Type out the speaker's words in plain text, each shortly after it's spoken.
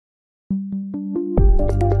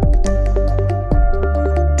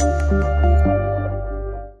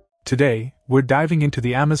Today, we're diving into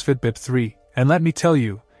the Amazfit Bip 3, and let me tell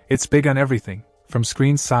you, it's big on everything, from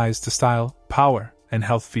screen size to style, power, and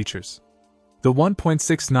health features. The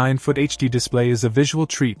 1.69-foot HD display is a visual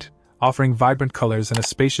treat, offering vibrant colors and a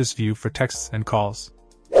spacious view for texts and calls.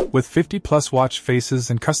 With 50-plus watch faces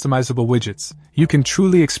and customizable widgets, you can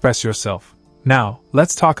truly express yourself. Now,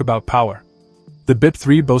 let's talk about power. The Bip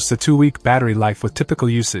 3 boasts a 2-week battery life with typical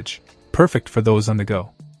usage, perfect for those on the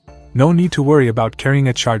go. No need to worry about carrying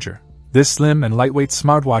a charger. This slim and lightweight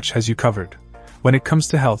smartwatch has you covered. When it comes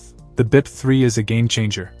to health, the Bip 3 is a game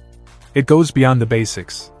changer. It goes beyond the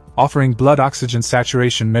basics, offering blood oxygen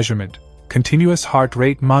saturation measurement, continuous heart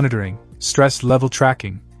rate monitoring, stress level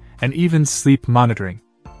tracking, and even sleep monitoring.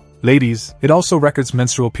 Ladies, it also records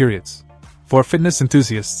menstrual periods. For fitness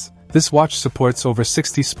enthusiasts, this watch supports over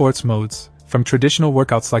 60 sports modes, from traditional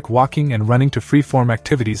workouts like walking and running to free-form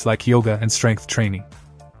activities like yoga and strength training.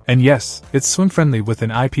 And yes, it's swim-friendly with an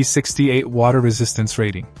IP68 water resistance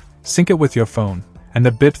rating. Sync it with your phone, and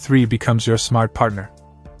the Bip 3 becomes your smart partner.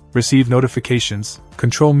 Receive notifications,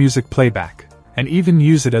 control music playback, and even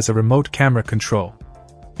use it as a remote camera control.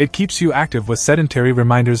 It keeps you active with sedentary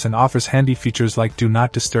reminders and offers handy features like Do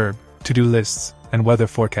Not Disturb, to-do lists, and weather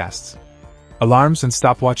forecasts. Alarms and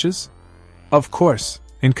stopwatches? Of course.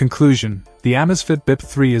 In conclusion, the Amazfit Bip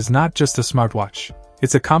 3 is not just a smartwatch,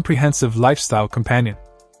 it's a comprehensive lifestyle companion.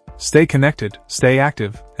 Stay connected, stay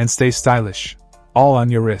active, and stay stylish, all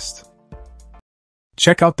on your wrist.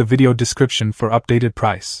 Check out the video description for updated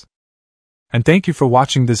price. And thank you for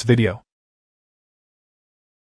watching this video.